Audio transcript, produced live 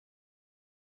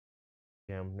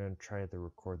Yeah, I'm gonna try to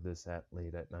record this at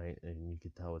late at night, and you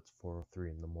can tell it's 4:03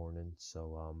 in the morning,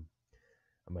 so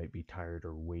I might be tired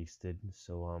or wasted.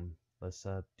 So let's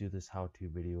do this how-to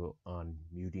video on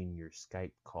muting your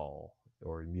Skype call,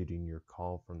 or muting your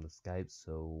call from the Skype,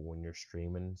 so when you're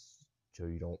streaming, so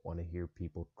you don't want to hear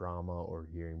people drama or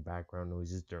hearing background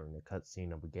noises during a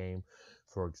cutscene of a game,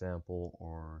 for example,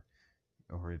 or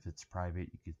if it's private,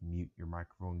 you could mute your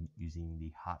microphone using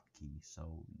the hotkey.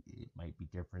 So it might be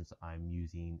different. I'm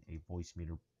using a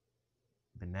Voicemeeter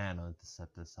banana to set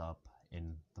this up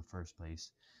in the first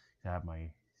place. I have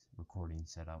my recording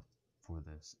set up for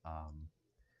this.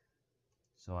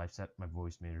 So I set my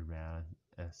Voicemeeter banana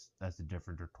as a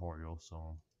different tutorial.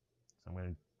 So I'm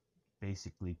going to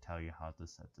basically tell you how to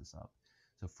set this up.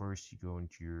 So first you go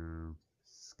into your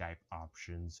Skype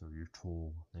options or your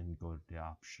tool, then you go to the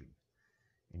option,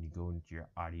 and you go into your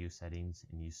audio settings,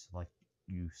 and you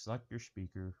select your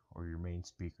speaker or your main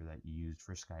speaker that you use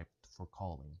for Skype for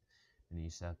calling, and you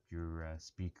set your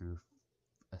speaker,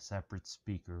 a separate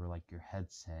speaker like your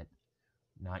headset,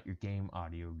 not your game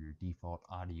audio, your default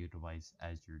audio device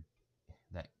as your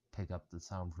that pick up the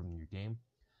sound from your game.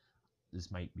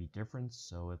 This might be different,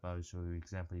 so if I was to show you an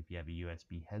example, if you have a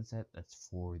USB headset that's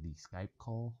for the Skype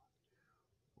call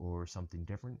or something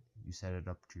different, you set it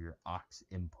up to your aux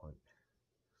input.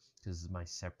 This is my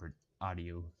separate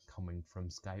audio coming from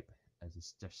Skype as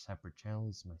a separate channel.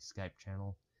 This is my Skype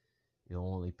channel.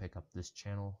 It'll only pick up this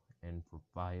channel, and for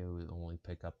bio it'll only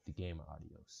pick up the game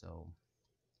audio. So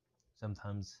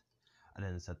sometimes I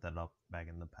didn't set that up back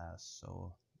in the past,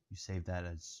 so you save that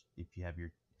as if you have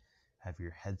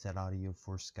your headset audio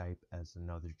for Skype as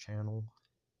another channel,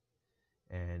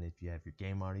 and if you have your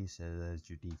game audio, set it as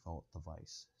your default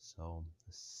device. So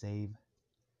save,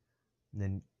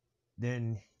 and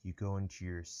then you go into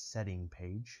your setting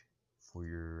page for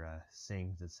your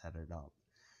thing to set it up.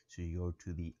 So you go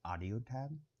to the audio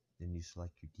tab, then you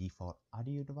select your default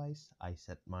audio device. I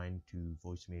set mine to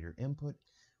Voicemeeter input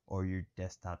or your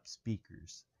desktop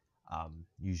speakers.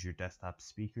 Use your desktop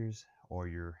speakers or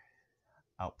your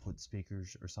output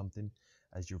speakers or something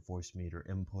as your Voicemeeter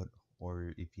input,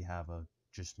 or if you have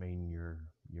just your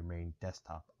main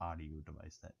desktop audio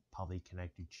device that probably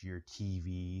connected to your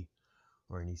TV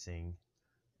or anything,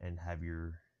 and have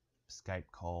your Skype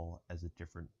call as a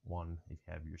different one. If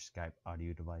you have your Skype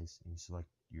audio device and you select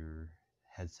your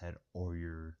headset or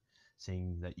your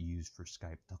thing that you use for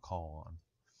Skype to call on,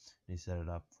 and you set it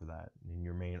up for that. And in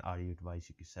your main audio device,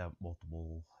 you can set up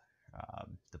multiple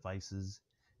devices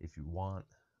if you want.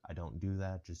 I don't do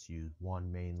that, just use one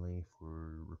mainly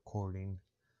for recording.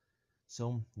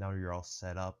 So now you're all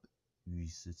set up. You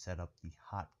should set up the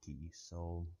hotkey.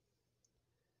 So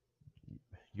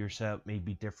your setup may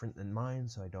be different than mine,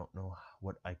 so I don't know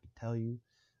what I could tell you.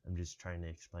 I'm just trying to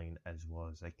explain as well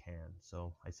as I can.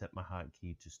 So I set my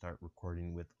hotkey to start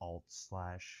recording with Alt/,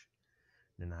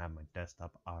 then I have my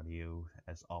desktop audio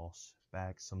as Alt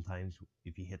back. Sometimes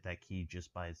if you hit that key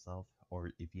just by itself,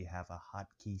 or if you have a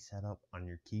hotkey set up on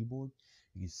your keyboard,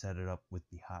 you can set it up with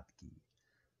the hotkey.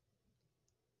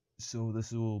 So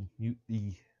this will mute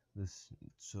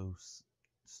so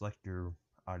select your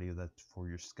audio that's for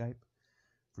your Skype.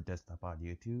 For desktop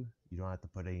audio too, you don't have to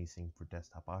put anything for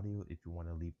desktop audio. If you want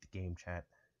to leave the game chat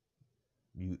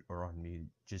mute or unmute,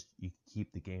 just you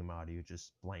keep the game audio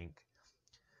just blank.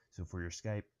 So for your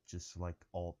Skype, just select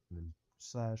Alt and then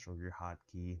 / or your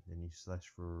hotkey, then you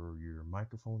 / for your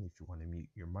microphone if you want to mute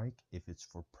your mic, if it's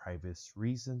for privacy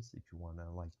reasons, if you want to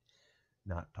like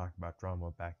not talk about drama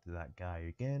back to that guy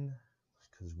again,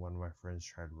 because one of my friends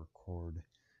tried to record,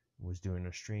 was doing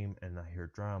a stream, and I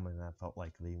heard drama and I felt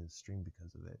like leaving the stream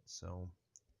because of it. So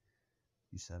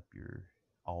you set up your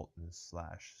Alt and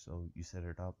 /, so you set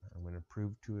it up. I'm going to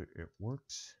prove to it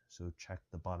works, so check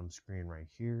the bottom screen right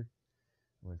here.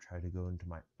 I'm going to try to go into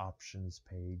my options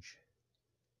page.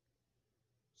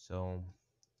 So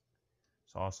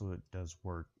also it does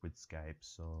work with Skype,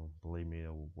 so believe me, it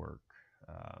will work.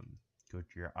 Go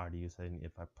to your audio setting.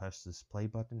 If I press this play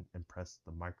button and press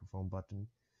the microphone button,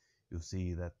 you'll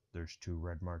see that there's 2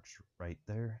 red marks right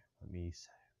there. Let me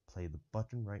play the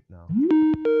button right now.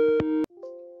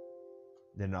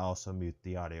 Then I'll also mute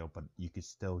the audio, but you can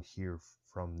still hear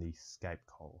from the Skype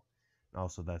call. And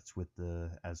also that's with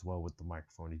as well with the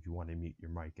microphone. If you want to mute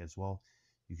your mic as well,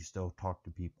 you can still talk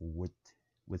to people with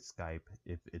Skype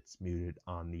if it's muted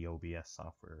on the OBS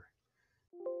software.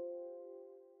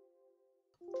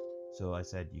 So I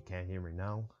said you can't hear me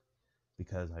now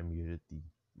because I muted the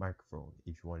microphone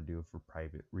if you want to do it for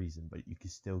private reason, but you can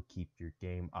still keep your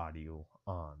game audio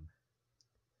on.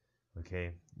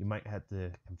 Okay, you might have to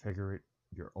configure it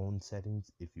your own settings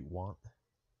if you want.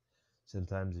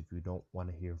 Sometimes if you don't want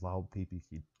to hear loud people,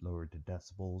 you can lower the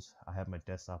decibels. I have my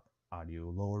desktop audio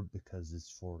lowered because it's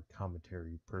for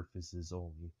commentary purposes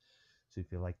only. So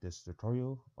if you like this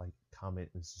tutorial, like, comment,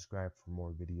 and subscribe for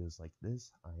more videos like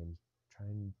this. I am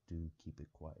trying to keep it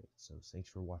quiet. So thanks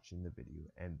for watching the video,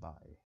 and bye.